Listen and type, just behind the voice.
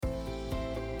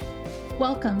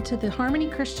Welcome to the Harmony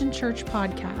Christian Church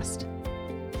podcast.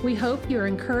 We hope you are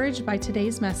encouraged by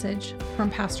today's message from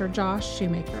Pastor Josh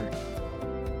Shoemaker.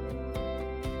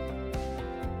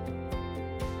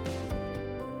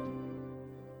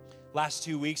 Last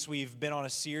 2 weeks, we've been on a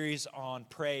series on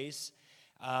praise.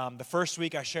 The first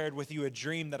week, I shared with you a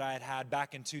dream that I had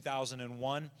back in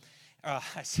 2001.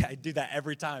 I do that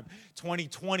every time.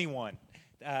 2021.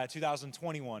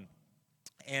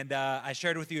 And I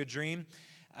shared with you a dream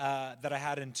that I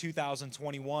had in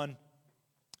 2021.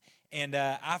 And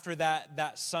after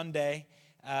that Sunday,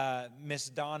 Miss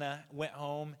Donna went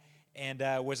home and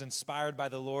was inspired by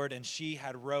the Lord, and she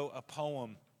had wrote a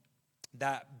poem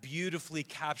that beautifully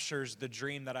captures the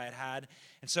dream that I had had.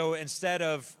 And so instead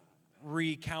of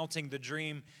recounting the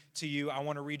dream to you, I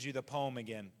want to read you the poem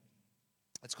again.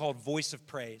 It's called Voice of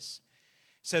Praise.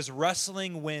 It says,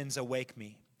 "Rustling winds awake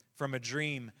me from a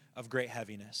dream of great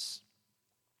heaviness.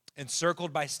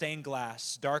 Encircled by stained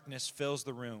glass, darkness fills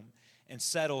the room and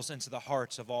settles into the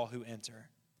hearts of all who enter.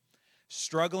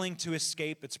 Struggling to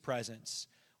escape its presence,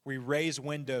 we raise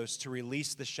windows to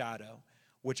release the shadow,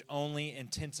 which only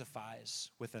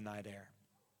intensifies with the night air.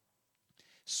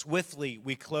 Swiftly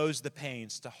we close the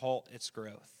panes to halt its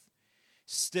growth.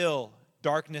 Still,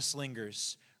 darkness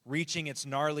lingers, reaching its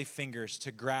gnarly fingers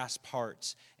to grasp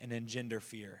hearts and engender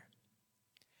fear.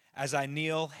 As I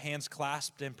kneel, hands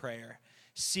clasped in prayer,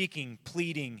 seeking,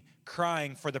 pleading,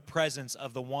 crying for the presence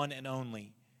of the one and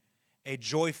only, a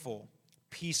joyful,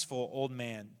 peaceful old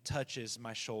man touches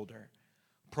my shoulder,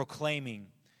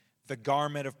 proclaiming, the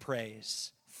garment of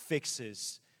praise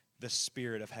fixes the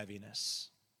spirit of heaviness.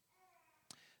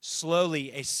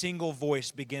 Slowly, a single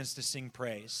voice begins to sing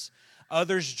praise.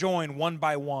 Others join one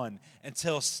by one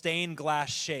until stained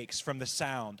glass shakes from the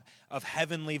sound of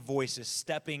heavenly voices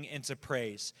stepping into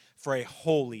praise for a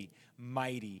holy,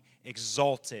 mighty,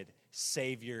 exalted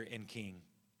Savior and King.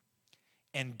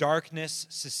 And darkness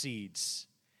secedes,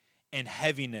 and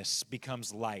heaviness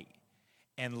becomes light,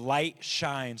 and light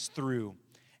shines through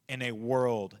in a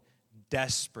world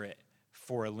desperate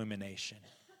for illumination."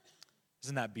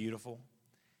 Isn't that beautiful?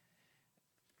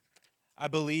 I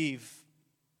believe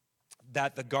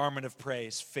that the garment of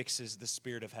praise fixes the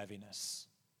spirit of heaviness.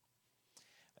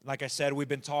 Like I said, we've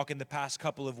been talking the past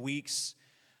couple of weeks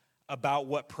about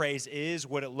what praise is,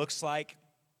 what it looks like.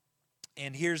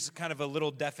 And here's kind of a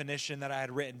little definition that I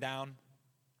had written down.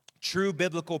 True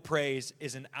biblical praise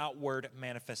is an outward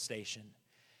manifestation,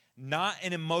 not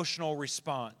an emotional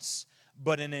response,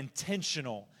 but an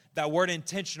intentional. That word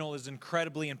intentional is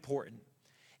incredibly important.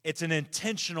 It's an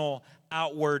intentional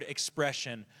outward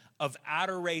expression of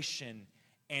adoration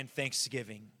and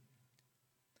thanksgiving.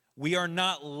 We are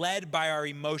not led by our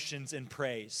emotions in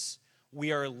praise.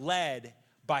 We are led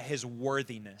by His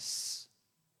worthiness.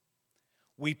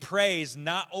 We praise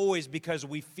not always because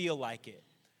we feel like it.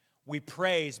 We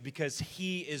praise because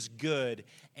He is good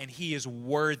and He is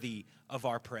worthy of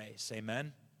our praise.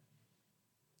 Amen?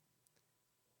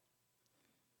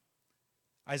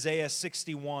 Isaiah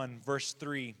 61, verse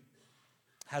 3,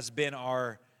 has been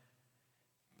our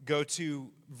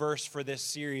go-to verse for this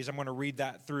series. I'm going to read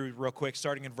that through real quick,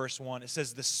 starting in verse 1. It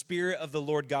says, "The Spirit of the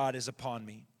Lord God is upon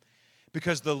me,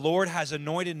 because the Lord has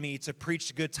anointed me to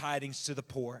preach good tidings to the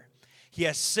poor. He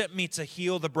has sent me to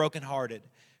heal the brokenhearted,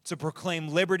 to proclaim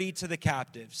liberty to the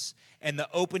captives, and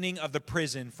the opening of the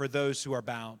prison for those who are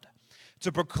bound,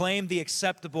 to proclaim the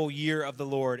acceptable year of the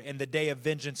Lord and the day of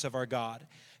vengeance of our God,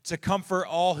 to comfort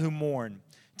all who mourn,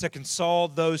 to console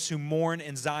those who mourn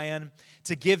in Zion,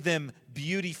 to give them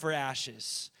beauty for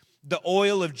ashes, the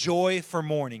oil of joy for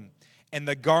mourning, and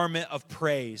the garment of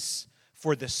praise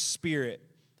for the spirit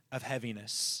of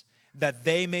heaviness, that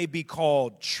they may be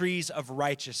called trees of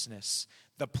righteousness,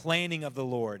 the planting of the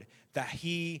Lord, that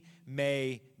He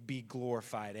may be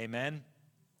glorified." Amen?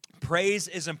 Praise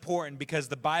is important because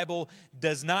the Bible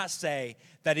does not say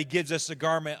that He gives us a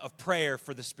garment of prayer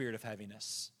for the spirit of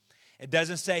heaviness. It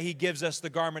doesn't say He gives us the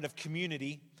garment of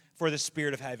community for the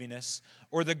spirit of heaviness,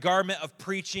 or the garment of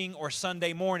preaching or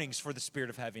Sunday mornings for the spirit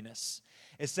of heaviness.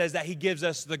 It says that He gives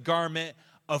us the garment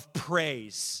of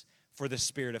praise for the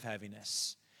spirit of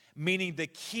heaviness. Meaning the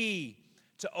key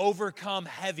to overcome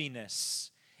heaviness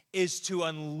is to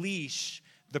unleash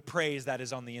the praise that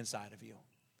is on the inside of you.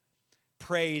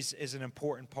 Praise is an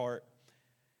important part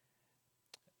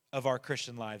of our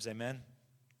Christian lives. Amen?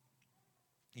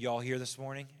 You all here this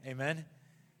morning? Amen?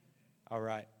 All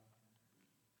right.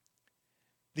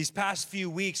 These past few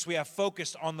weeks, we have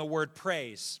focused on the word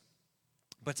praise.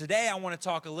 But today, I want to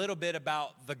talk a little bit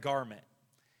about the garment.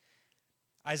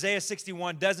 Isaiah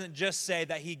 61 doesn't just say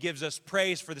that he gives us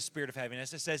praise for the spirit of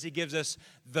heaviness. It says he gives us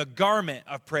the garment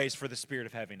of praise for the spirit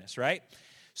of heaviness, right?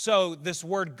 So this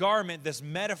word garment, this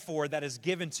metaphor that is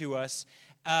given to us,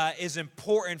 is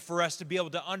important for us to be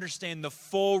able to understand the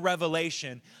full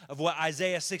revelation of what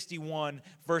Isaiah 61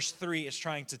 verse 3 is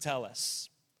trying to tell us.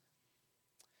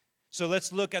 So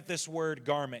let's look at this word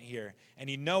garment here. And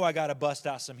you know I got to bust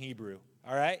out some Hebrew,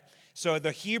 all right? So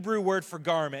the Hebrew word for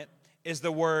garment is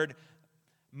the word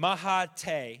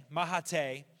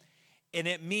mahate, and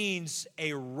it means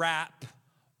a wrap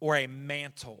or a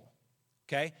mantle.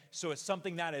 Okay, so it's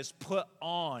something that is put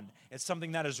on. It's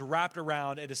something that is wrapped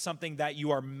around. It is something that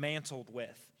you are mantled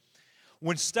with.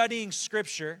 When studying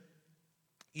Scripture,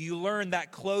 you learn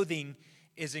that clothing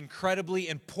is incredibly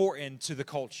important to the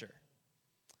culture.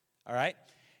 All right?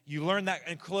 You learn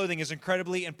that clothing is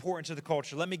incredibly important to the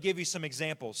culture. Let me give you some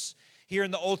examples. Here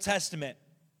in the Old Testament,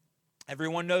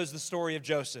 everyone knows the story of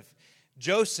Joseph.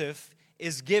 Joseph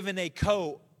is given a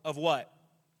coat of what?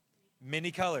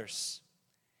 Many colors.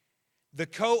 The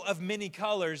coat of many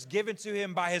colors given to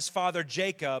him by his father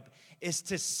Jacob is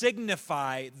to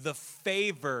signify the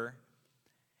favor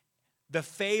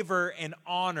and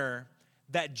honor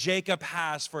that Jacob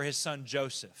has for his son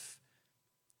Joseph.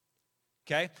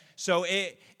 Okay? So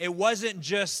it wasn't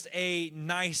just a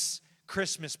nice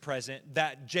Christmas present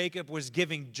that Jacob was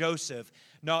giving Joseph.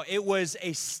 No, it was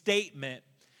a statement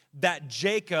that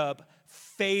Jacob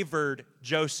favored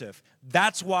Joseph.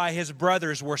 That's why his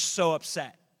brothers were so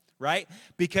upset. Right?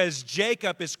 Because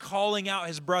Jacob is calling out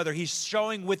his brother. He's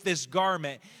showing with this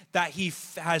garment that he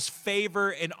has favor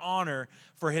and honor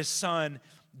for his son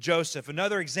Joseph.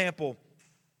 Another example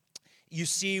you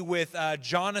see with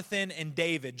Jonathan and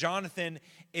David. Jonathan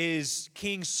is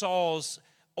King Saul's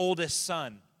oldest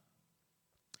son.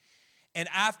 And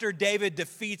after David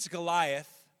defeats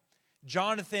Goliath,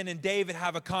 Jonathan and David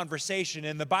have a conversation,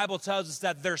 and the Bible tells us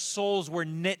that their souls were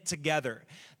knit together,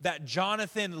 that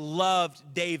Jonathan loved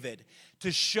David.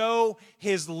 To show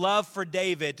his love for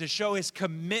David, to show his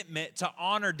commitment to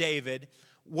honor David,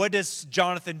 what does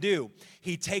Jonathan do?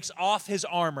 He takes off his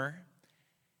armor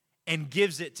and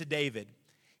gives it to David.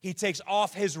 He takes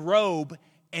off his robe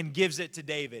and gives it to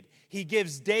David. He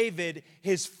gives David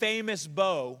his famous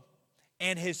bow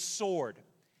and his sword.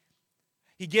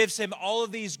 He gives him all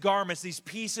of these garments, these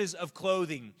pieces of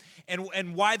clothing.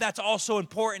 And why that's also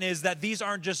important is that these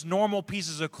aren't just normal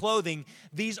pieces of clothing.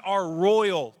 These are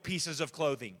royal pieces of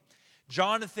clothing.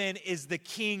 Jonathan is the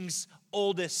king's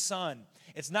oldest son.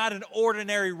 It's not an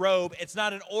ordinary robe. It's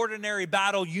not an ordinary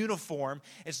battle uniform.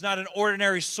 It's not an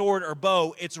ordinary sword or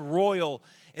bow. It's royal.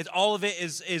 All of it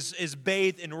is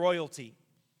bathed in royalty.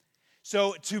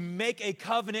 So to make a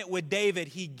covenant with David,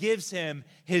 he gives him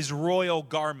his royal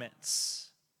garments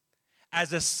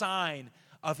as a sign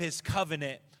of his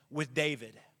covenant with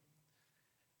David.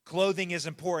 Clothing is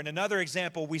important. Another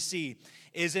example we see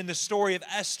is in the story of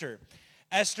Esther.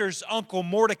 Esther's uncle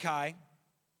Mordecai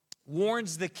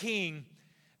warns the king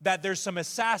that there's some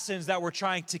assassins that were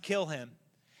trying to kill him.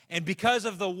 And because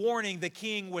of the warning, the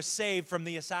king was saved from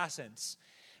the assassins.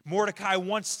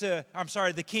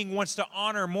 The king wants to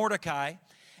honor Mordecai.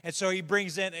 And so he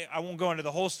brings in, I won't go into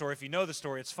the whole story. If you know the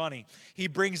story, it's funny. He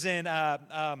brings in,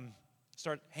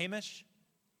 Haman.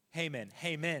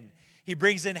 He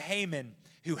brings in Haman,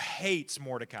 who hates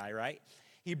Mordecai, right?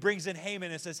 He brings in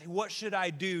Haman and says, what should I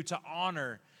do to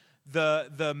honor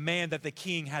the man that the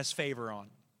king has favor on?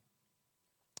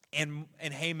 And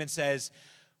Haman says,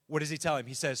 what does he tell him?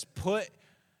 He says,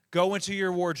 go into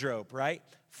your wardrobe, right?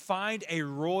 Find a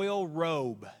royal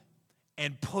robe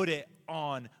and put it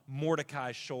on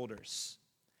Mordecai's shoulders.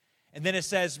 And then it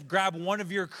says, grab one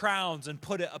of your crowns and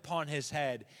put it upon his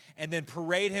head, and then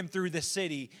parade him through the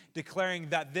city, declaring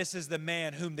that this is the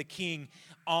man whom the king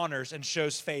honors and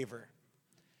shows favor.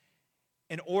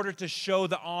 In order to show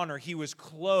the honor, he was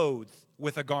clothed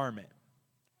with a garment.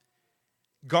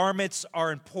 Garments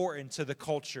are important to the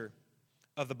culture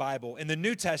of the Bible. In the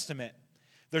New Testament,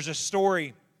 there's a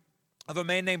story of a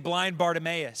man named blind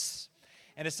Bartimaeus.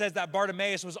 And it says that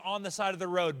Bartimaeus was on the side of the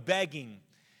road begging.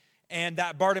 And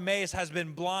that Bartimaeus has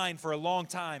been blind for a long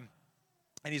time.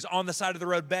 And he's on the side of the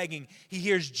road begging. He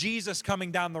hears Jesus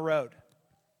coming down the road.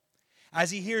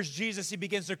 As he hears Jesus, he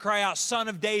begins to cry out, "Son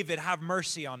of David, have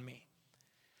mercy on me."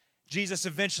 Jesus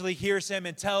eventually hears him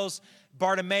and tells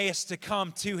Bartimaeus to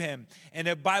come to him. And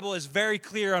the Bible is very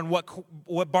clear on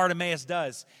what Bartimaeus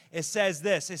does. It says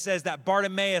this. It says that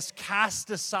Bartimaeus cast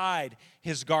aside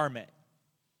his garment.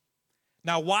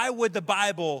 Now, why would the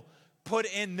Bible put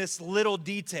in this little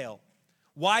detail?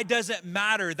 Why does it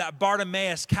matter that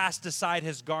Bartimaeus cast aside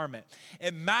his garment?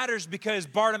 It matters because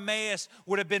Bartimaeus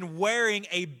would have been wearing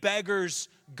a beggar's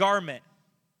garment.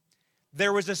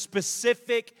 There was a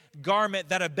specific garment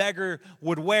that a beggar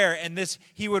would wear, and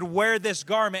he would wear this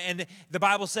garment, and the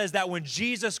Bible says that when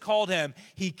Jesus called him,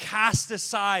 he cast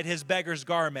aside his beggar's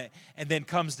garment and then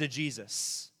comes to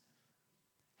Jesus.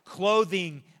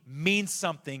 Clothing means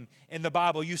something in the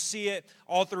Bible. You see it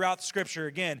all throughout Scripture.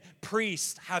 Again,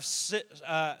 priests have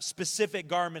specific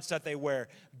garments that they wear.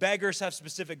 Beggars have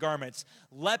specific garments.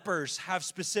 Lepers have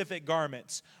specific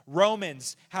garments.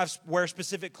 Romans wear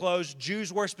specific clothes.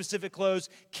 Jews wear specific clothes.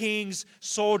 Kings,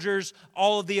 soldiers,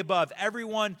 all of the above.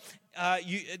 Everyone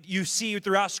you see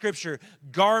throughout Scripture,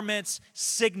 garments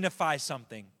signify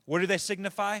something. What do they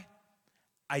signify?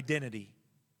 Identity.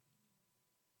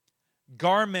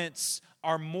 Garments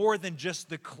are more than just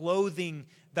the clothing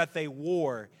that they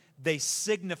wore. They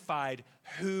signified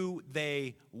who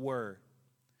they were.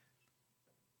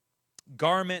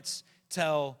 Garments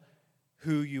tell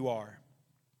who you are.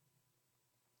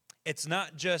 It's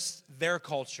not just their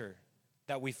culture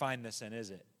that we find this in,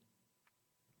 is it?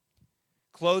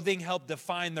 Clothing helped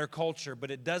define their culture,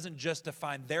 but it doesn't just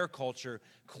define their culture.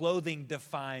 Clothing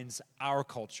defines our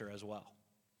culture as well.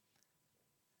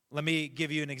 Let me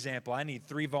give you an example. I need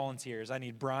 3 volunteers. I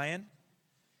need Brian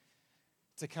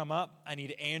to come up. I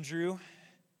need Andrew.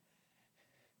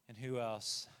 And who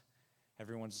else?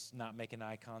 Everyone's not making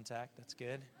eye contact. That's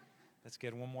good. That's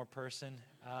good. One more person.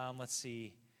 Let's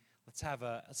see. Let's have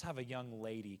a young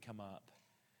lady come up.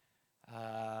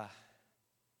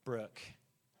 Brooke,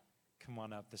 come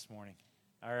on up this morning.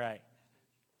 All right.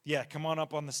 Yeah, come on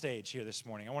up on the stage here this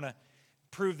morning. I want to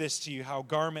prove this to you, how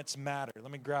garments matter.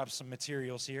 Let me grab some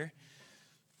materials here.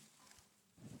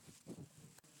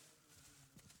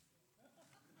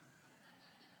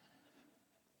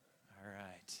 All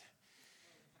right.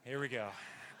 Here we go.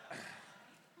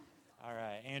 All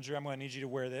right. Andrew, I'm going to need you to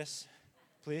wear this,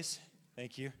 please.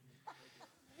 Thank you.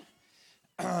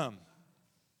 I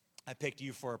picked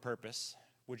you for a purpose.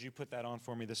 Would you put that on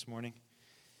for me this morning?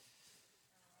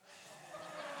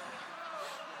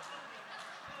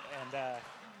 And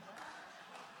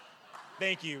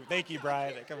thank you,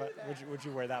 Brian. Come on, would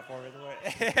you wear that for me?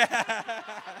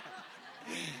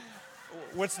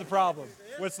 What's the problem?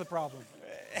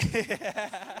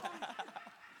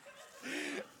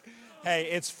 Hey,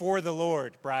 it's for the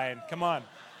Lord, Brian. Come on.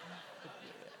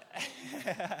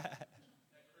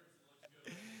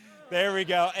 There we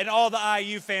go. And all the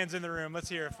IU fans in the room, let's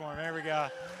hear it for them. There we go.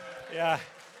 Yeah.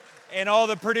 And all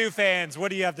the Purdue fans, what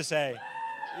do you have to say?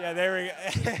 Yeah, there we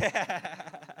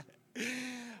go.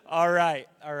 All right.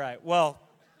 Well,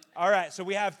 all right. So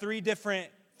we have three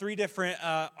different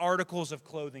articles of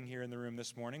clothing here in the room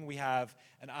this morning. We have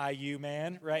an IU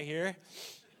man right here.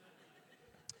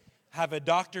 Have a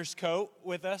doctor's coat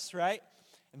with us, right?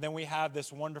 And then we have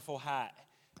this wonderful hat,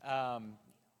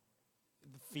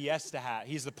 Fiesta hat.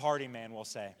 He's the party man, we'll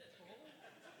say.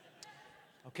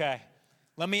 Okay.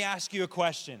 Let me ask you a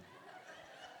question.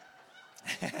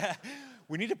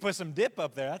 We need to put some dip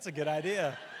up there. That's a good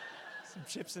idea. Some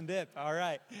chips and dip. All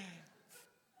right.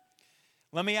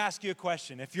 Let me ask you a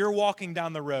question. If you're walking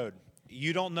down the road,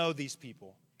 you don't know these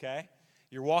people, okay?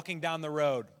 You're walking down the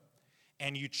road,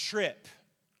 and you trip,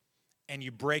 and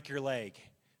you break your leg.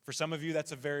 For some of you,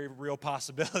 that's a very real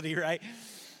possibility, right?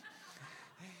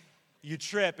 You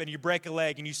trip, and you break a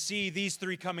leg, and you see these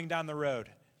 3 coming down the road.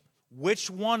 Which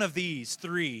one of these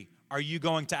 3 are you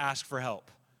going to ask for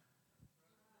help?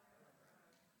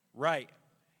 Right.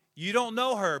 You don't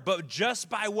know her, but just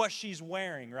by what she's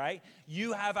wearing, right?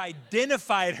 You have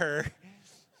identified her.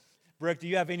 Brooke, do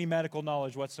you have any medical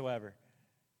knowledge whatsoever?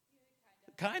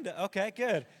 Kind of. Okay,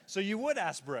 good. So you would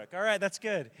ask Brooke. All right, that's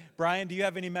good. Brian, do you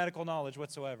have any medical knowledge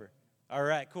whatsoever? All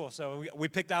right, cool. So we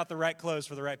picked out the right clothes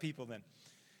for the right people then.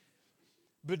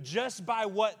 But just by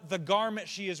what the garment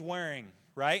she is wearing,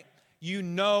 right? You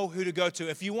know who to go to.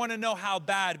 If you want to know how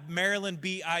bad Maryland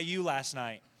beat IU last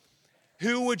night,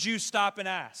 who would you stop and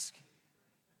ask?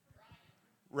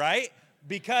 Right?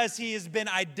 Because he has been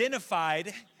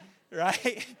identified,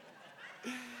 right,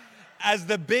 as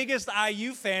the biggest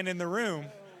IU fan in the room.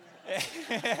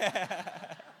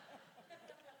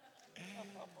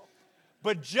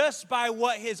 But just by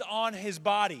what is on his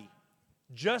body,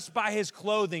 just by his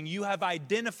clothing, you have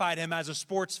identified him as a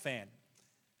sports fan.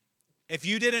 If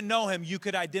you didn't know him, you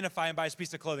could identify him by his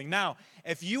piece of clothing. Now,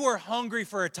 if you are hungry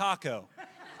for a taco,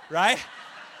 right?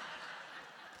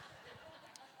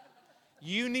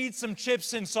 You need some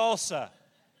chips and salsa,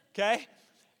 okay?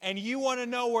 And you want to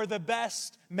know where the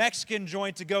best Mexican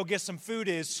joint to go get some food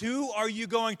is. Who are you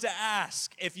going to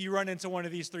ask if you run into one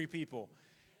of these 3 people?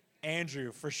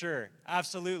 Andrew, for sure.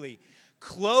 Absolutely.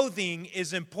 Clothing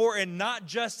is important not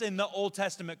just in the Old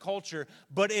Testament culture,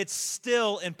 but it's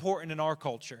still important in our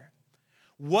culture.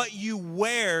 What you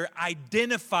wear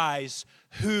identifies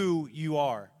who you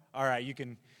are. All right, you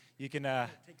can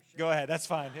go ahead. That's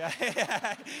fine.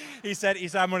 He said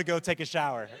I'm going to go take a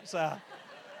shower. So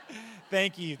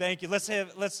thank you. Let's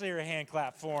hear a hand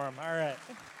clap for him. All right.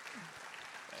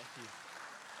 Thank you.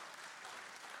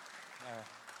 All right.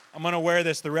 I'm going to wear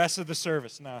this the rest of the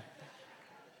service. No.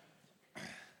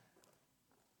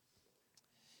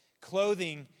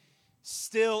 Clothing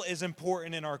still is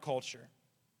important in our culture.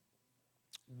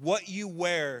 What you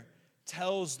wear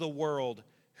tells the world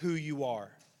who you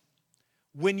are.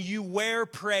 When you wear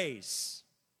praise,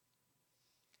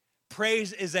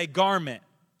 praise is a garment,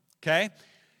 okay?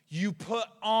 You put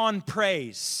on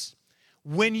praise.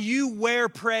 When you wear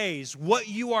praise, what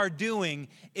you are doing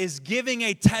is giving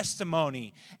a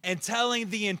testimony and telling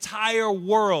the entire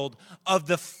world of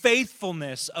the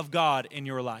faithfulness of God in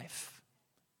your life.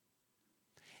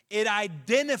 It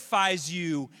identifies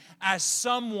you as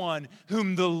someone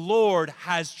whom the Lord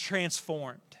has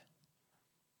transformed.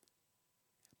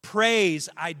 Praise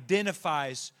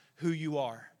identifies who you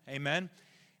are. Amen?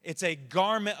 It's a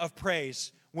garment of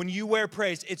praise. When you wear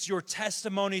praise, it's your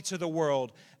testimony to the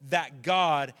world that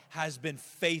God has been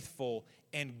faithful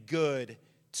and good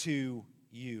to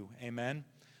you. Amen?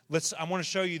 I want to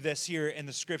show you this here in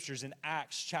the scriptures in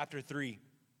Acts chapter 3.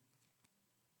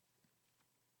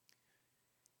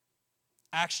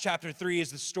 Acts chapter 3 is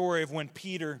the story of when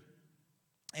Peter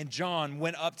and John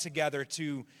went up together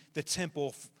to the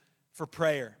temple for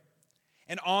prayer.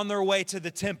 And on their way to the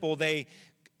temple, they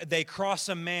cross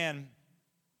a man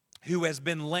who has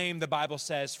been lame, the Bible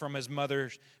says, from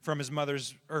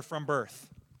birth.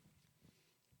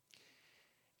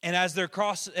 And as they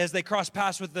cross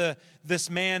paths with this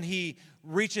man, he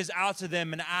reaches out to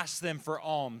them and asks them for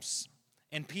alms.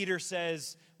 And Peter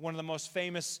says, one of the most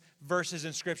famous verses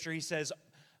in Scripture, he says,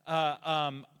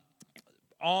 oh,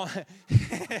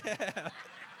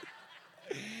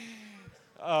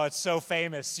 it's so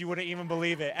famous. You wouldn't even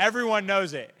believe it. Everyone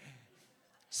knows it.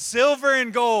 Silver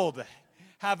and gold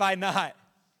have I not,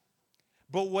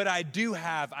 but what I do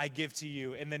have I give to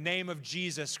you. In the name of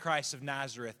Jesus Christ of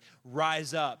Nazareth,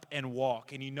 rise up and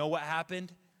walk. And you know what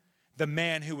happened? The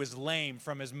man who was lame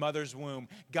from his mother's womb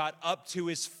got up to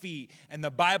his feet. And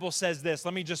the Bible says this.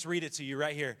 Let me just read it to you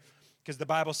right here, because the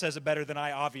Bible says it better than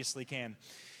I obviously can.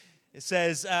 It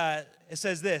says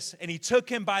this, and he took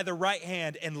him by the right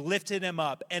hand and lifted him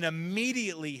up, and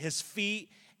immediately his feet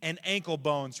and ankle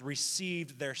bones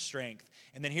received their strength.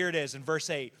 And then here it is in verse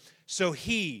 8. So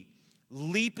he,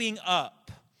 leaping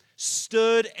up,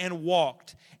 stood and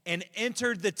walked and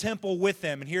entered the temple with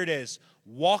them. And here it is,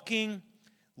 walking,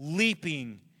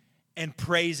 leaping, and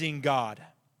praising God.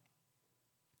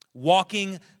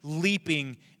 Walking,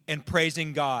 leaping, and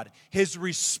praising God. His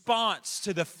response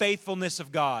to the faithfulness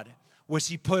of God was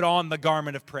he put on the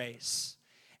garment of praise.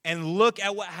 And look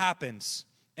at what happens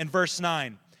in verse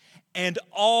 9. And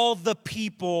all the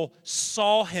people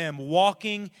saw him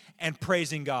walking and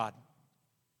praising God.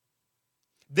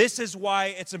 This is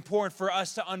why it's important for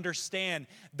us to understand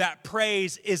that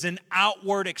praise is an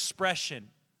outward expression.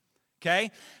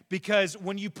 Okay? Because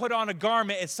when you put on a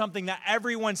garment, it's something that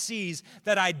everyone sees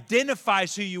that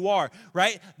identifies who you are,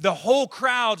 right? The whole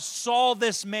crowd saw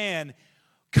this man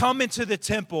come into the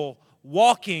temple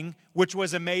walking, which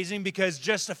was amazing because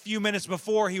just a few minutes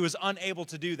before he was unable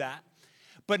to do that.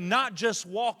 But not just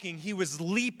walking, he was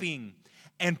leaping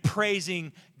and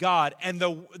praising God. And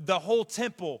the whole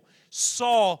temple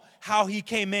saw how he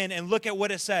came in, and look at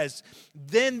what it says.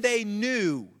 Then they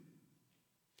knew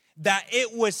that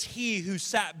it was he who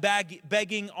sat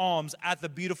begging alms at the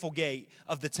beautiful gate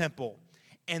of the temple.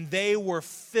 And they were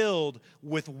filled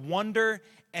with wonder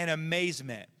and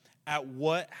amazement at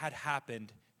what had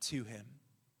happened to him.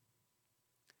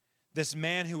 This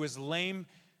man who was lame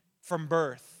from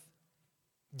birth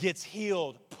gets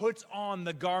healed, puts on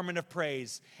the garment of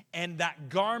praise. And that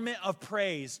garment of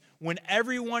praise, when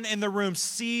everyone in the room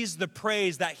sees the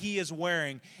praise that he is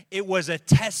wearing, it was a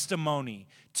testimony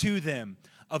to them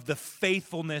of the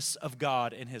faithfulness of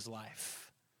God in his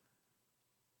life.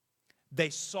 They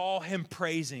saw him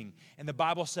praising, and the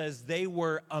Bible says they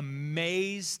were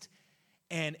amazed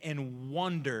and in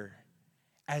wonder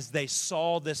as they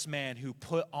saw this man who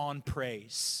put on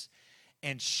praise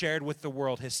and shared with the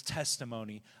world his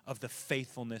testimony of the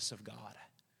faithfulness of God.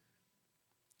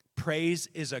 Praise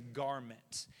is a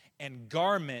garment, and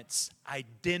garments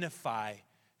identify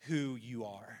who you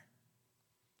are.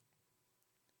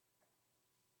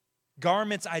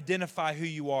 Garments identify who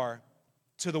you are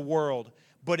to the world,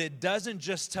 but it doesn't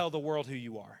just tell the world who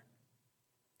you are.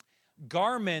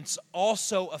 Garments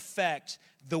also affect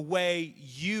the way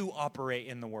you operate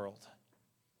in the world.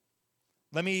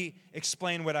 Let me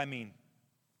explain what I mean.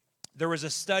 There was a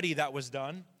study that was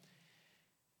done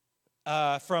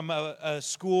from a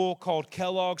school called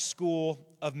Kellogg School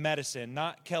of Medicine.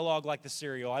 Not Kellogg like the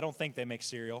cereal. I don't think they make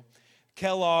cereal.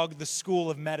 Kellogg, the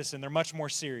School of Medicine. They're much more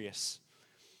serious.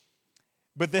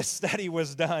 But this study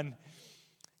was done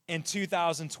in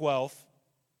 2012.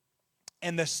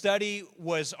 And the study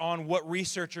was on what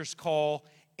researchers call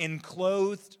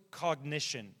enclothed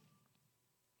cognition.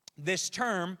 This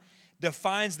term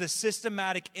defines the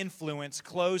systematic influence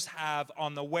clothes have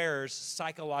on the wearer's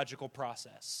psychological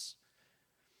process.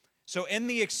 So in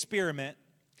the experiment,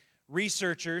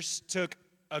 researchers took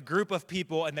a group of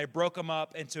people and they broke them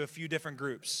up into a few different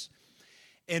groups.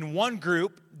 In one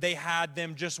group, they had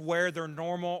them just wear their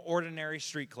normal, ordinary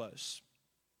street clothes.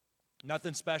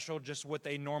 Nothing special, just what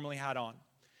they normally had on.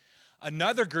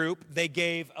 Another group, they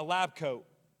gave a lab coat,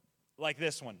 like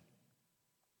this one.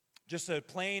 Just a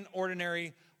plain,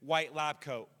 ordinary white lab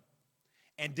coat.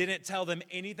 And didn't tell them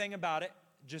anything about it,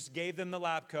 just gave them the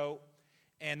lab coat,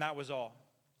 and that was all.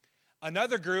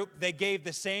 Another group, they gave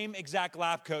the same exact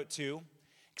lab coat to,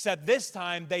 except this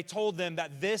time they told them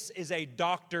that this is a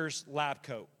doctor's lab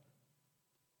coat.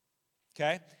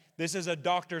 Okay? This is a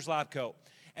doctor's lab coat.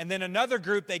 And then another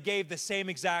group, they gave the same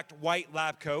exact white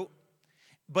lab coat,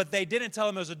 but they didn't tell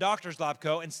them it was a doctor's lab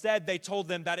coat. Instead, they told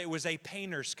them that it was a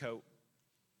painter's coat.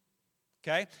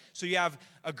 Okay? So you have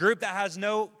a group that has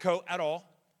no coat at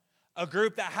all, a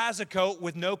group that has a coat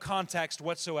with no context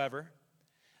whatsoever,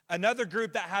 another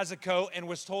group that has a coat and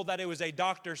was told that it was a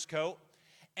doctor's coat,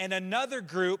 and another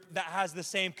group that has the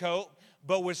same coat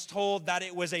but was told that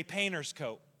it was a painter's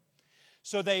coat.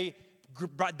 So they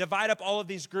divide up all of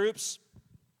these groups,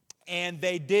 and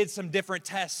they did some different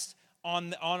tests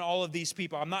on all of these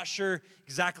people. I'm not sure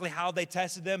exactly how they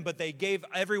tested them, but they gave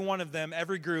every one of them,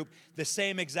 every group, the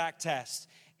same exact test.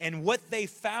 And what they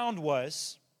found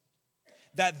was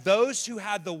that those who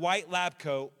had the white lab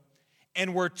coat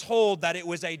and were told that it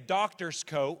was a doctor's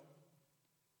coat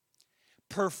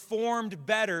performed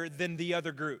better than the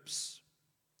other groups.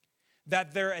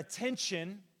 That their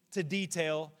attention to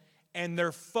detail and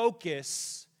their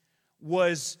focus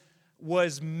was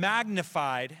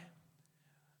magnified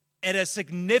at a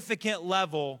significant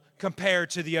level compared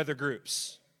to the other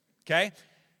groups. Okay?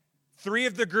 3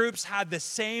 of the groups had the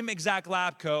same exact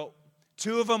lab coat.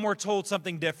 2 of them were told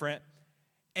something different,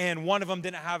 and 1 of them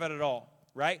didn't have it at all,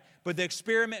 right? But the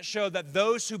experiment showed that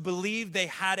those who believed they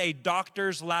had a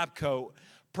doctor's lab coat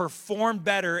performed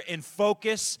better in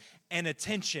focus and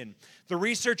attention. The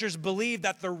researchers believe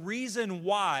that the reason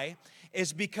why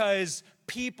is because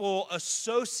people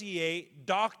associate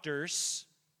doctors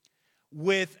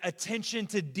with attention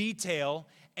to detail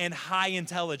and high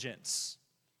intelligence,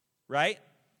 right?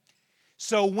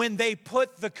 So when they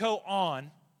put the coat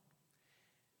on,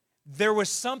 there was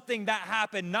something that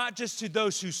happened not just to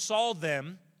those who saw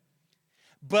them,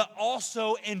 but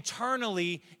also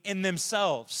internally in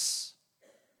themselves.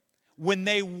 When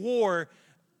they wore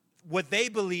what they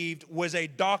believed was a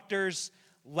doctor's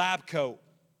lab coat.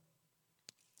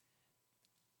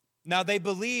 Now, they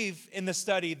believe in the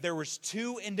study there was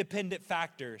 2 independent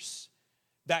factors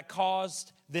that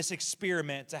caused this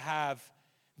experiment to have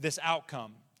this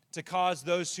outcome, to cause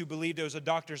those who believed it was a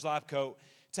doctor's lab coat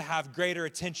to have greater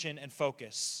attention and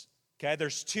focus. Okay,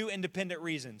 there's 2 independent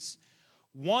reasons.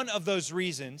 One of those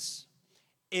reasons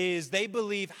is they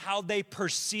believe how they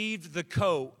perceived the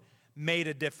coat made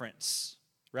a difference,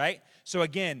 right? So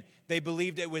again, they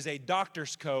believed it was a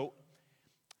doctor's coat,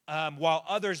 while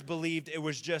others believed it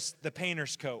was just the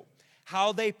painter's coat.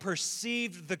 How they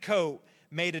perceived the coat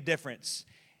made a difference.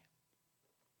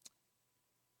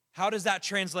 How does that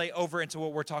translate over into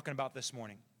what we're talking about this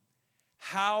morning?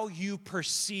 How you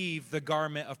perceive the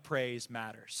garment of praise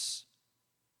matters.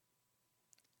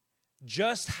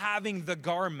 Just having the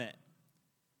garment,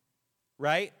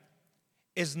 right,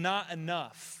 is not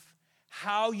enough.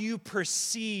 How you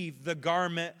perceive the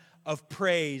garment of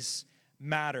praise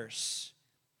matters.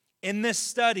 In this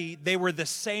study, they were the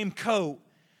same coat,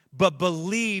 but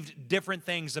believed different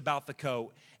things about the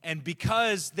coat. And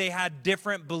because they had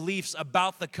different beliefs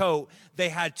about the coat, they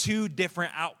had 2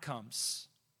 different outcomes.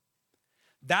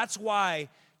 That's why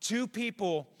 2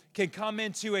 people can come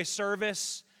into a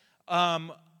service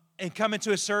and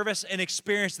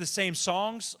experience the same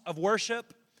songs of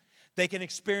worship. They can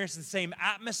experience the same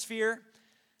atmosphere,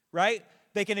 right?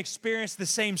 They can experience the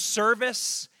same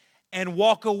service and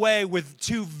walk away with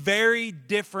 2 very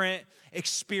different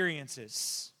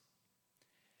experiences.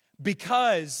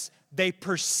 Because they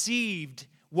perceived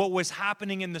what was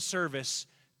happening in the service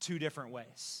two different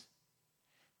ways.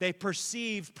 They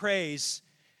perceived praise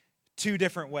two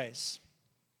different ways.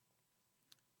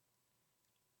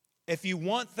 If you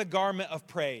want the garment of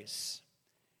praise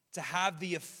to have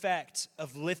the effect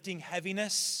of lifting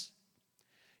heaviness,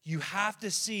 you have to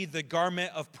see the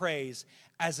garment of praise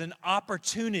as an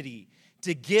opportunity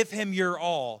to give him your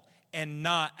all and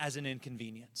not as an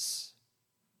inconvenience.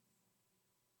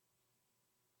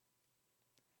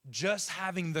 Just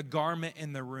having the garment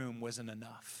in the room wasn't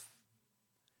enough.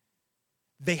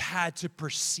 They had to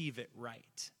perceive it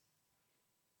right.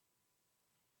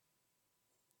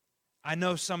 I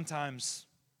know sometimes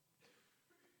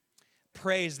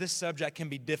praise, this subject can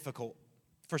be difficult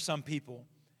for some people,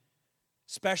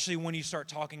 especially when you start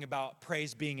talking about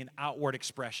praise being an outward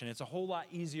expression. It's a whole lot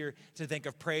easier to think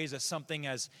of praise as something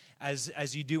as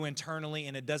you do internally,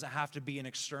 and it doesn't have to be an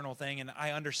external thing. And I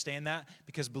understand that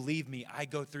because, believe me, I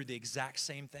go through the exact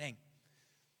same thing.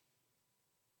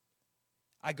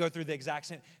 I go through the exact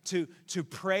same. To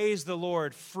praise the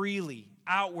Lord freely,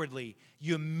 outwardly,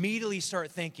 you immediately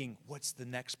start thinking, what's the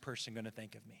next person going to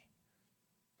think of me?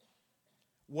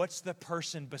 What's the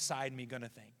person beside me going to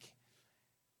think?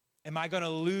 Am I going to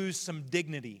lose some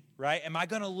dignity, right? Am I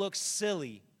going to look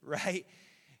silly, right?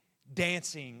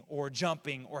 Dancing or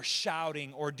jumping or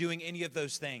shouting or doing any of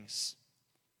those things.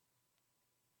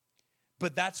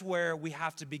 But that's where we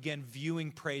have to begin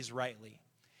viewing praise rightly.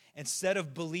 Instead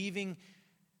of believing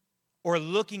or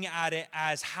looking at it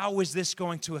as, how is this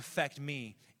going to affect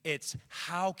me? It's,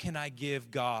 how can I give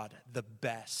God the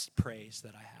best praise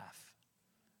that I have?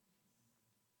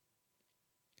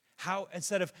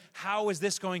 Instead of, how is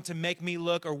this going to make me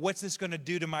look, or what's this going to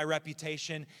do to my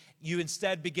reputation? You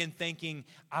instead begin thinking,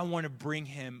 I want to bring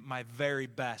him my very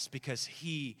best because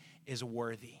he is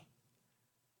worthy.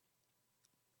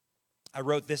 I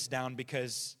wrote this down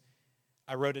because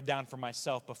I wrote it down for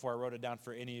myself before I wrote it down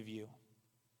for any of you.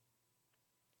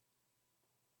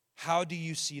 How do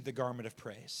you see the garment of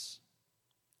praise?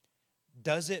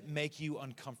 Does it make you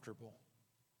uncomfortable?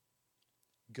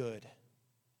 Good.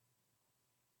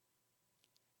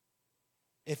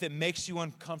 If it makes you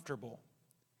uncomfortable,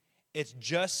 it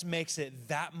just makes it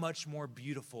that much more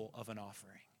beautiful of an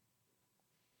offering.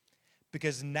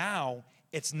 Because now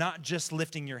it's not just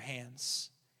lifting your hands,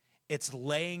 it's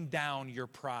laying down your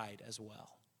pride as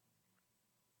well.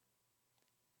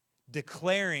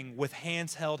 Declaring with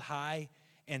hands held high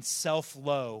and self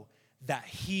low that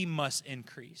he must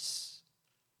increase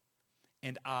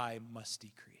and I must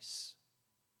decrease.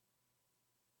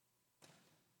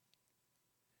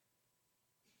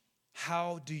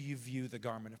 How do you view the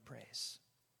garment of praise?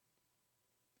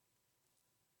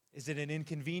 Is it an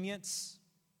inconvenience?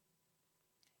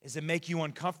 Does it make you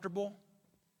uncomfortable?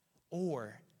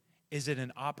 Or is it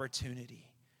an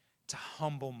opportunity to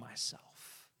humble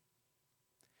myself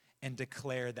and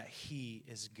declare that he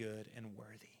is good and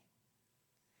worthy?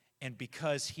 And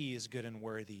because he is good and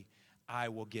worthy, I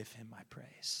will give him my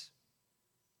praise.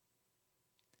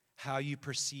 How you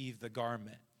perceive the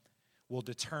garment will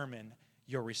determine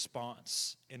your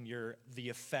response and the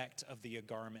effect of the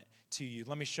garment to you.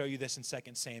 Let me show you this in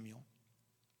 2 Samuel.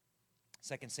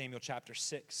 2 Samuel chapter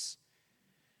 6,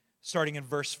 starting in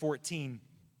verse 14.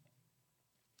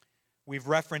 We've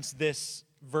referenced this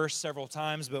verse several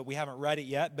times, but we haven't read it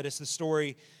yet. But it's the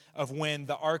story of when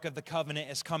the Ark of the Covenant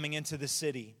is coming into the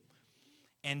city.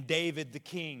 And David, the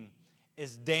king,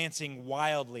 is dancing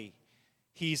wildly.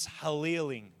 He's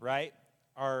hallelujah, right?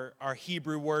 Our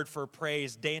Hebrew word for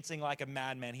praise, dancing like a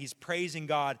madman. He's praising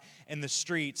God in the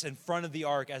streets in front of the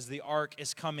ark as the ark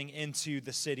is coming into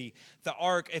the city. The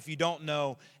ark, if you don't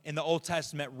know, in the Old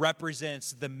Testament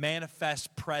represents the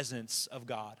manifest presence of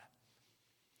God.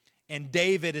 And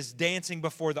David is dancing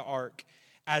before the ark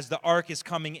as the ark is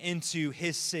coming into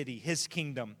his city, his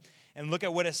kingdom. And look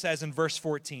at what it says in verse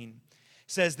 14. It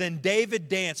says, "Then David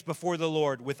danced before the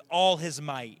Lord with all his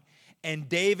might. And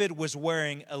David was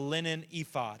wearing a linen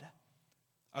ephod,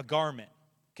 a garment,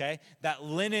 okay? That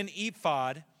linen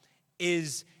ephod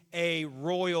is a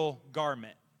royal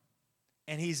garment.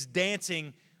 And he's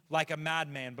dancing like a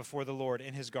madman before the Lord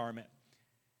in his garment.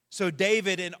 So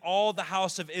David and all the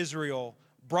house of Israel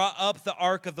brought up the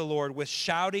ark of the Lord with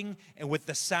shouting and with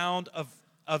the sound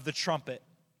of the trumpet.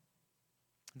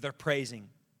 They're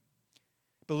praising.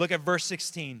 But look at verse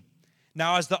 16.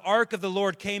 Now as the ark of the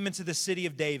Lord came into the city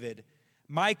of David,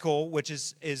 Michal, which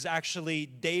is actually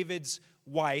David's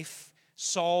wife,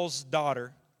 Saul's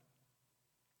daughter.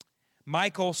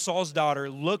 Michal, Saul's daughter,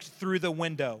 looked through the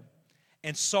window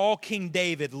and saw King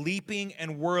David leaping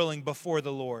and whirling before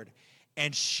the Lord.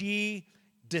 And she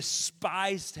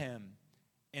despised him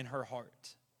in her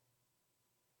heart.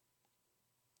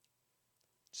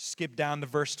 Skip down to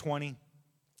verse 20.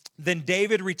 Then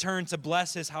David returned to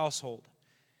bless his household.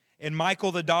 And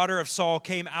Michal, the daughter of Saul,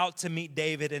 came out to meet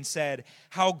David and said,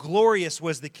 "How glorious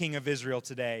was the king of Israel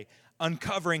today,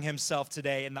 uncovering himself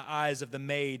today in the eyes of the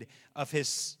maid of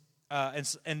his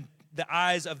and the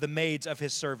eyes of the maids of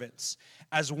his servants,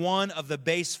 as one of the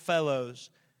base fellows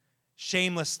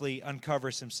shamelessly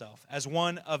uncovers himself." As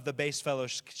one of the base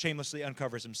fellows shamelessly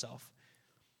uncovers himself.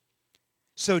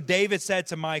 So David said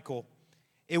to Michal,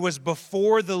 "It was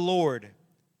before the Lord."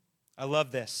 I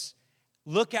love this.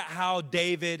 Look at how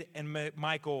David and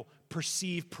Michal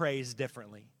perceive praise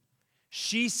differently.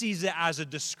 She sees it as a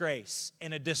disgrace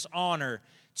and a dishonor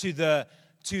to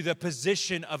the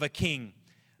position of a king.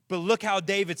 But look how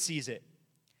David sees it.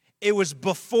 "It was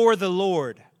before the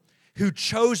Lord who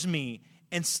chose me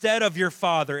instead of your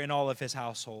father and all of his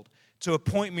household to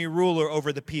appoint me ruler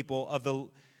over the people of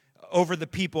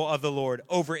the Lord,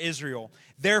 over Israel.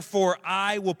 Therefore,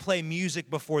 I will play music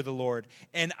before the Lord,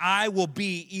 and I will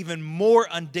be even more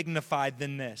undignified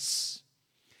than this,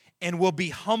 and will be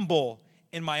humble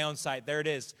in my own sight." There it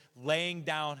is, laying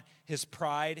down his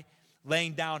pride,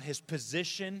 laying down his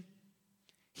position.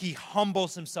 He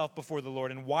humbles himself before the Lord.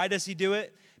 And why does he do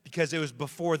it? Because it was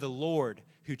before the Lord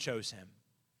who chose him.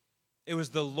 It was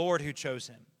the Lord who chose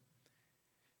him.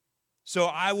 "So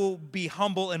I will be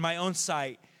humble in my own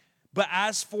sight. But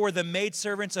as for the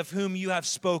maidservants of whom you have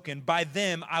spoken, by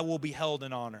them I will be held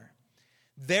in honor."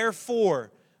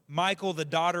 Therefore, Michal, the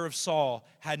daughter of Saul,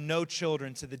 had no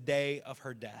children to the day of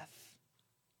her death.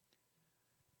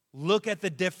 Look at the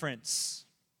difference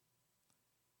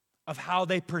of how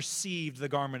they perceived the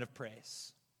garment of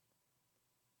praise.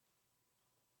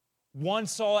 One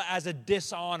saw it as a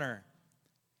dishonor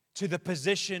to the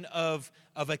position of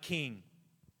a king.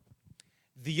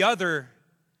 The other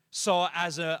saw it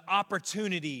as an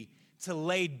opportunity to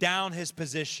lay down his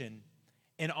position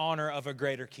in honor of a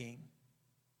greater king.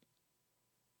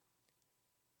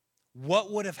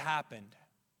 What would have happened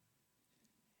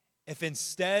if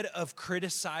instead of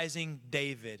criticizing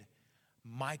David,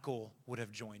 Michal would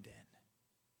have joined in?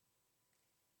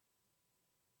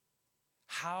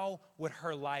 How would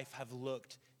her life have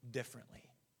looked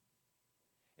differently?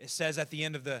 It says at the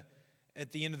end of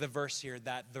the verse here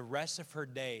that the rest of her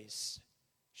days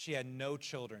she had no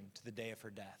children to the day of her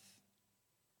death.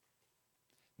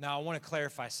 Now, I want to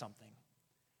clarify something.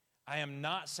 I am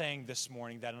not saying this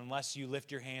morning that unless you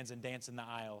lift your hands and dance in the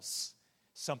aisles,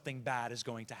 something bad is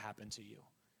going to happen to you.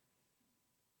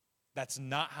 That's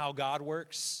not how God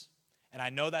works. And I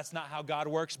know that's not how God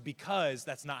works because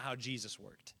that's not how Jesus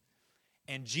worked.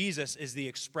 And Jesus is the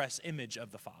express image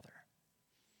of the Father.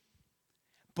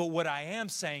 But what I am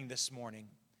saying this morning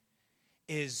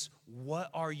is,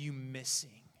 what are you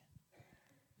missing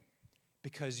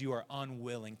because you are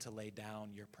unwilling to lay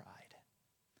down your pride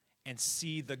and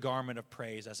see the garment of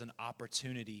praise as an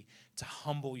opportunity to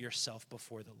humble yourself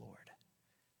before the Lord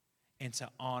and to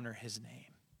honor his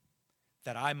name,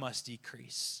 that I must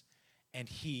decrease and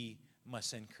he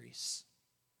must increase.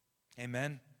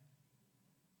 Amen?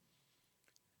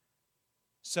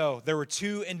 So there were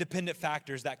two independent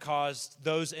factors that caused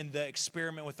those in the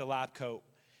experiment with the lab coat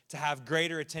to have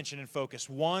greater attention and focus.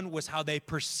 One was how they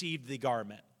perceived the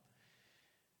garment.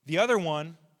 The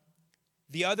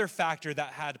other factor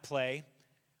that had play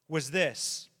was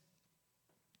this.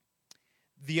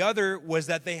 The other was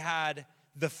that they had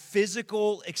the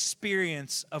physical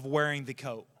experience of wearing the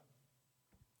coat.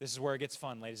 This is where it gets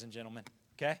fun, ladies and gentlemen,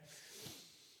 okay?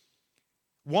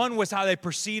 One was how they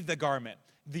perceived the garment.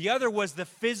 The other was the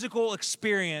physical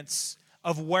experience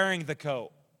of wearing the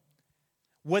coat.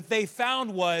 What they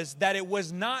found was that it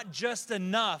was not just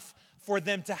enough for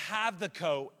them to have the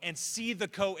coat and see the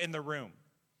coat in the room.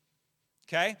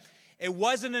 Okay? It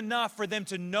wasn't enough for them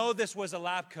to know this was a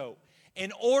lab coat.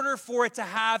 In order for it to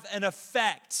have an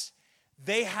effect,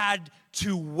 they had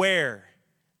to wear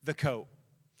the coat.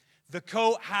 The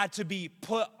coat had to be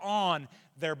put on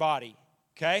their body.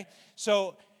 Okay?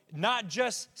 So, not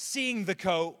just seeing the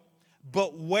coat,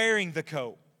 but wearing the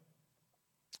coat.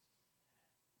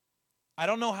 I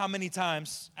don't know how many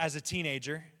times as a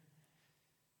teenager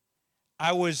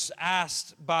I was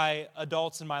asked by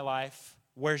adults in my life,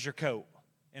 "Where's your coat?"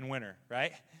 in winter,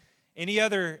 right? Any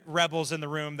other rebels in the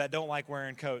room that don't like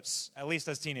wearing coats, at least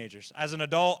as teenagers? As an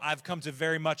adult, I've come to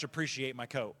very much appreciate my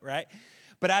coat, right?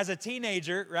 But as a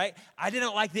teenager, right, I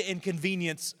didn't like the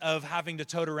inconvenience of having to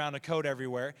tote around a coat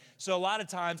everywhere. So a lot of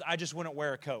times I just wouldn't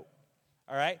wear a coat,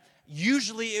 all right?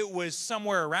 Usually it was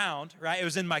somewhere around, right? It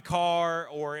was in my car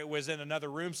or it was in another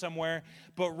room somewhere,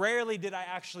 but rarely did I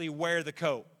actually wear the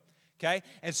coat. okay?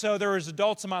 And so there was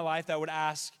adults in my life that would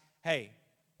ask, hey,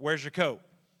 where's your coat,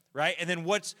 right? And then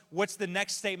what's the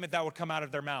next statement that would come out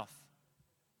of their mouth?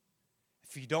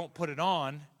 If you don't put it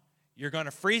on, you're going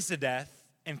to freeze to death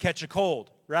and catch a cold,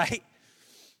 right?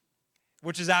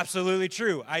 Which is absolutely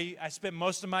true. I spent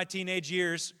most of my teenage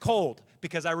years cold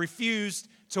because I refused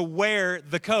to wear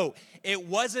the coat. It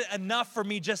wasn't enough for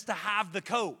me just to have the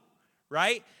coat,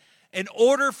 right? In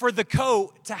order for the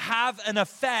coat to have an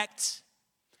effect,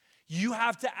 you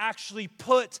have to actually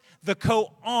put the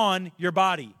coat on your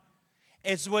body.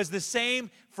 It was the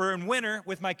same for in winter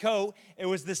with my coat. It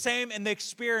was the same in the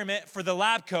experiment for the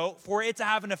lab coat. For it to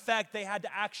have an effect, they had to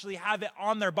actually have it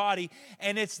on their body.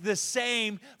 And it's the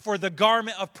same for the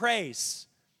garment of praise.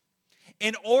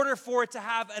 In order for it to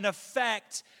have an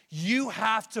effect, you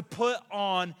have to put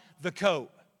on the coat.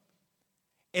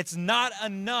 It's not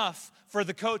enough for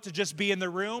the coat to just be in the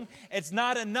room. It's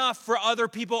not enough for other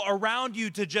people around you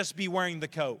to just be wearing the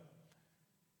coat.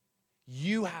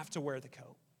 You have to wear the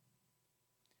coat.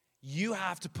 You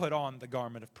have to put on the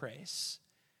garment of praise.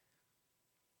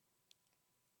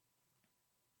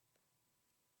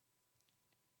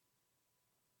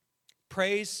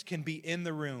 Praise can be in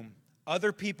the room.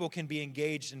 Other people can be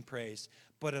engaged in praise.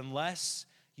 But unless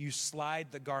you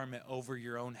slide the garment over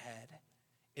your own head,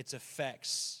 its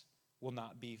effects will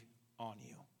not be on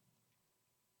you.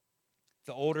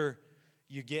 The older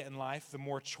you get in life, the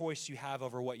more choice you have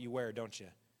over what you wear, don't you?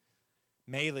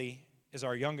 Maylee is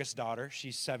our youngest daughter.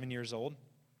 She's 7 years old,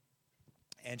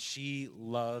 and she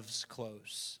loves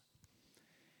clothes.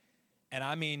 And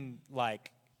I mean,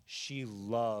 like, she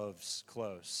loves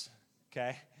clothes,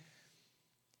 okay?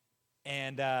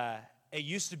 And it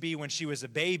used to be when she was a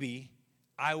baby,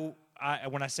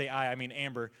 when I say I mean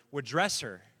Amber, would dress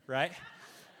her, right?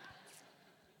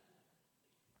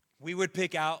 We would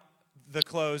pick out the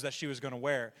clothes that she was going to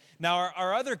wear. Now,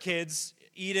 our other kids,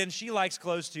 Eden, she likes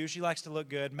clothes too. She likes to look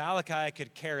good. Malachi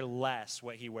could care less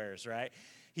what he wears, right?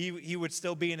 He would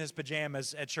still be in his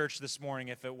pajamas at church this morning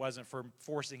if it wasn't for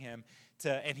forcing him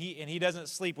to, and he doesn't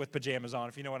sleep with pajamas on,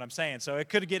 if you know what I'm saying. So it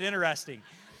could get interesting.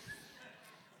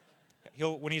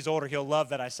 When he's older, he'll love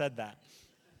that I said that.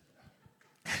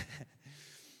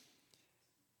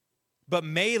 But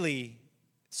Maylee,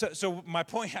 so my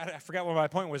point, I forgot what my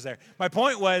point was there. My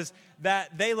point was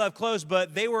that they love clothes,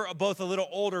 but they were both a little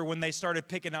older when they started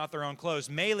picking out their own clothes.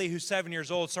 Maylee, who's 7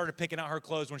 years old, started picking out her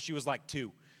clothes when she was like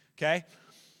 2, okay?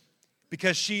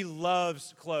 Because she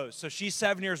loves clothes. So she's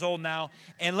 7 years old now.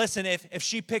 And listen, if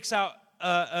she picks out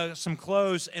some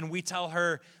clothes and we tell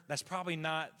her that's probably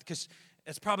not, because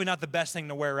it's probably not the best thing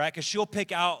to wear, right? Because she'll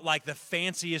pick out like the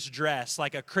fanciest dress,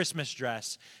 like a Christmas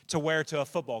dress, to wear to a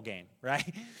football game,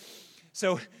 right?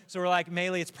 So we're like,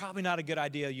 Maylee, it's probably not a good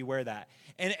idea you wear that.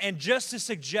 And just to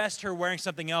suggest her wearing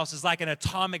something else is like an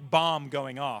atomic bomb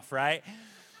going off, right?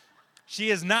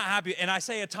 She is not happy. And I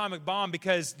say atomic bomb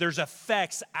because there's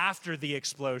effects after the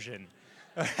explosion.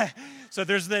 So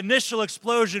there's the initial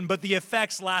explosion, but the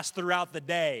effects last throughout the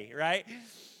day, right?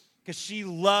 Because she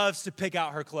loves to pick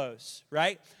out her clothes,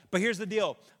 right? But here's the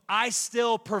deal. I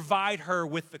still provide her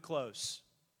with the clothes.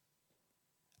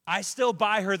 I still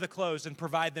buy her the clothes and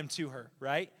provide them to her,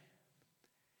 right?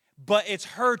 But it's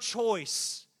her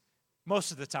choice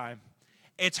most of the time.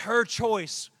 It's her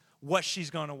choice what she's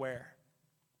going to wear.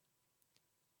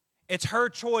 It's her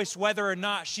choice whether or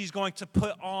not she's going to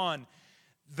put on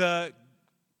the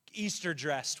Easter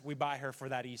dress we buy her for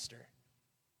that Easter.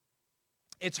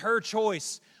 It's her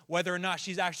choice whether or not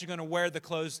she's actually going to wear the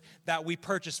clothes that we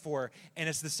purchased for her. And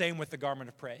it's the same with the garment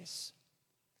of praise.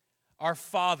 Our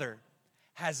Father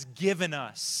has given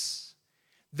us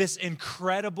this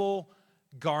incredible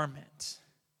garment.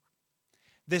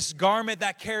 This garment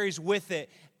that carries with it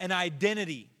an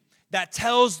identity that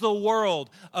tells the world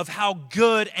of how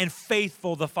good and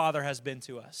faithful the Father has been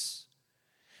to us.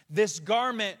 This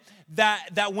garment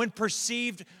that when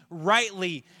perceived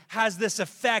rightly has this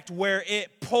effect where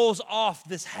it pulls off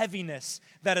this heaviness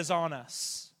that is on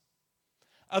us.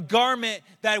 A garment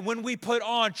that when we put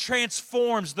on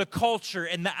transforms the culture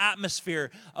and the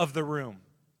atmosphere of the room.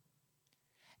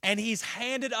 And He's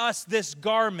handed us this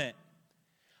garment,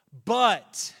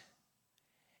 but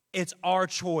it's our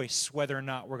choice whether or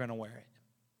not we're going to wear it.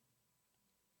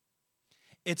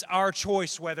 It's our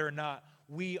choice whether or not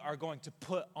we are going to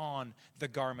put on the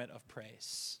garment of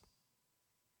praise.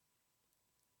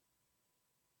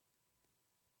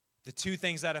 The two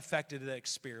things that affected the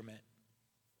experiment: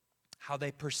 how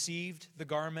they perceived the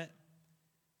garment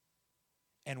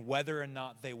and whether or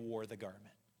not they wore the garment.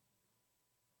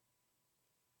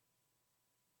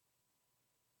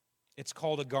 It's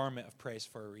called a garment of praise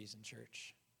for a reason,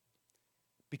 church.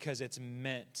 Because it's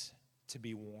meant to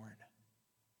be worn.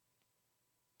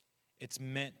 It's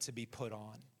meant to be put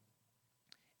on.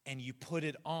 And you put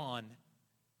it on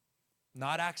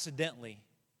not accidentally.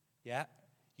 Yeah?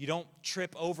 You don't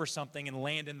trip over something and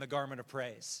land in the garment of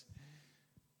praise.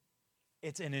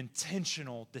 It's an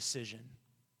intentional decision.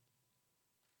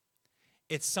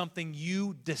 It's something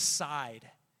you decide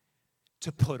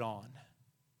to put on.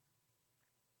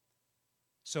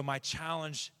 So my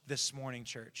challenge this morning,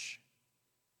 church,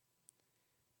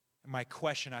 my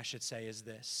question I should say is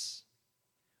this: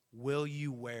 will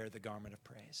you wear the garment of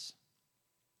praise?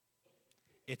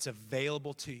 It's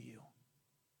available to you,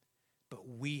 but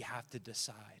we have to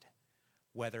decide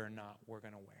whether or not we're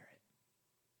going to wear it.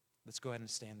 Let's go ahead and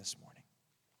stand this morning.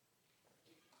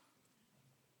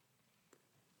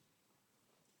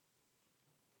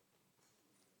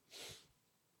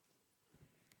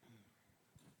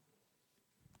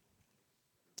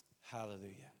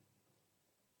 Hallelujah.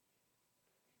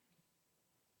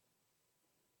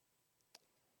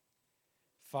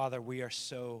 Father, we are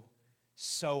so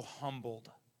humbled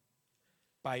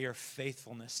by your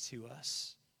faithfulness to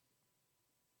us.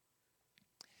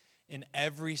 In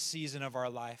every season of our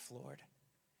life, Lord,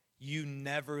 you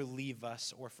never leave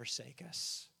us or forsake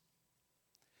us.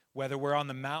 Whether we're on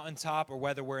the mountaintop or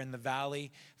whether we're in the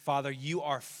valley, Father, you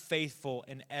are faithful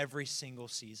in every single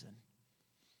season.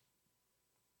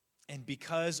 And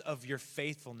because of your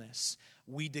faithfulness,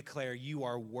 we declare you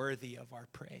are worthy of our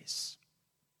praise.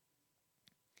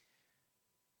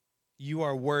 You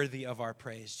are worthy of our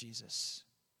praise, Jesus.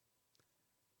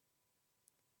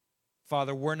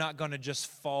 Father, we're not going to just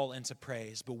fall into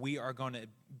praise, but we are going to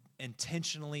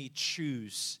intentionally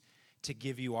choose to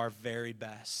give you our very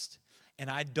best. And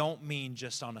I don't mean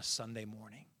just on a Sunday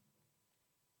morning.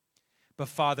 But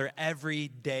Father, every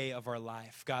day of our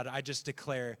life, God, I just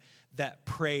declare that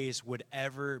praise would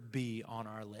ever be on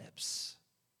our lips.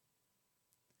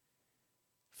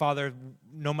 Father,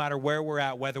 no matter where we're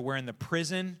at, whether we're in the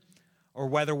prison or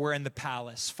whether we're in the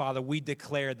palace, Father, we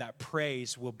declare that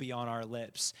praise will be on our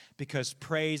lips, because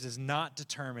praise is not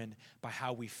determined by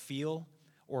how we feel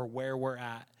or where we're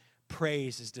at.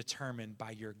 Praise is determined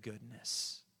by your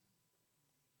goodness.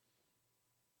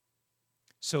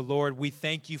 So, Lord, we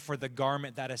thank you for the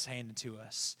garment that is handed to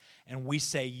us, and we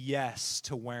say yes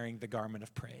to wearing the garment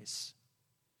of praise.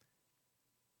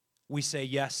 We say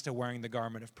yes to wearing the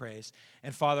garment of praise.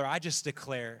 And Father, I just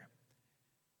declare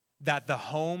that the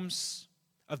homes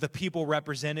of the people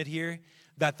represented here,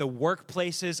 that the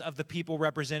workplaces of the people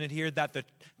represented here, that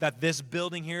this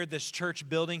building here, this church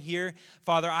building here,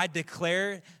 Father, I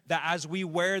declare that as we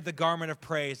wear the garment of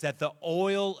praise, that the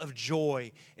oil of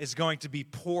joy is going to be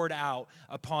poured out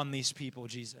upon these people,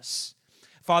 Jesus.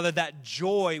 Father, that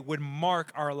joy would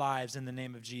mark our lives in the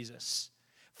name of Jesus.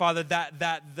 Father,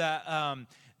 that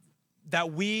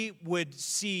we would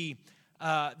see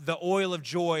the oil of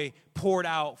joy poured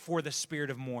out for the spirit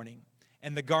of mourning,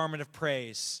 and the garment of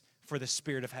praise for the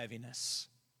spirit of heaviness.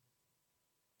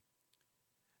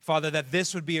 Father, that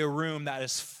this would be a room that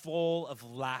is full of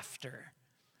laughter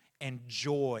and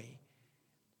joy,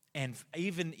 and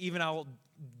even I'll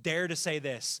dare to say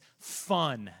this,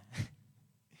 fun.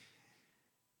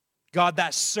 God,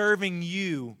 that serving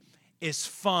you is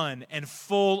fun and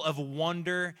full of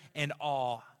wonder and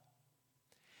awe.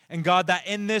 And God, that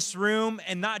in this room,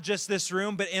 and not just this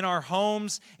room, but in our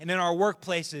homes and in our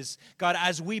workplaces, God,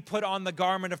 as we put on the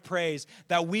garment of praise,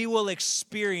 that we will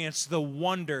experience the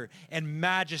wonder and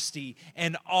majesty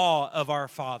and awe of our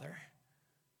Father.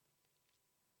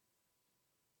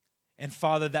 And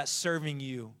Father, that serving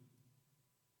you,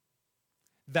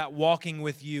 that walking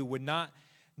with you would not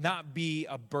be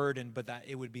a burden, but that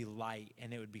it would be light,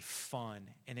 and it would be fun,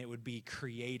 and it would be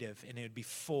creative, and it would be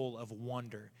full of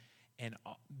wonder and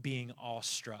being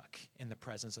awestruck in the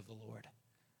presence of the Lord.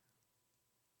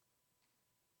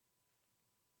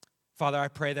 Father, I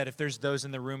pray that if there's those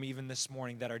in the room even this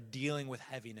morning that are dealing with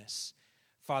heaviness,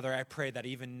 Father, I pray that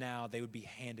even now they would be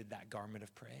handed that garment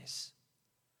of praise.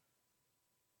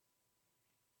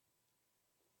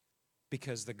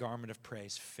 Because the garment of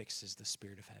praise fixes the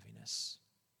spirit of heaviness.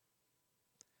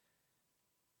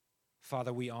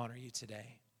 Father, we honor you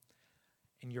today.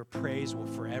 And your praise will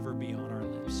forever be on our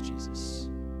lips, Jesus.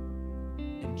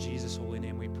 In Jesus' holy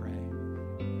name we pray.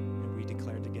 And we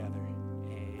declare together,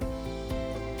 amen.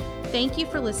 Thank you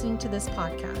for listening to this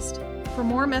podcast. For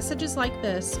more messages like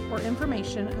this or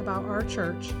information about our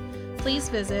church, please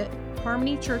visit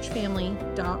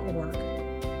harmonychurchfamily.org.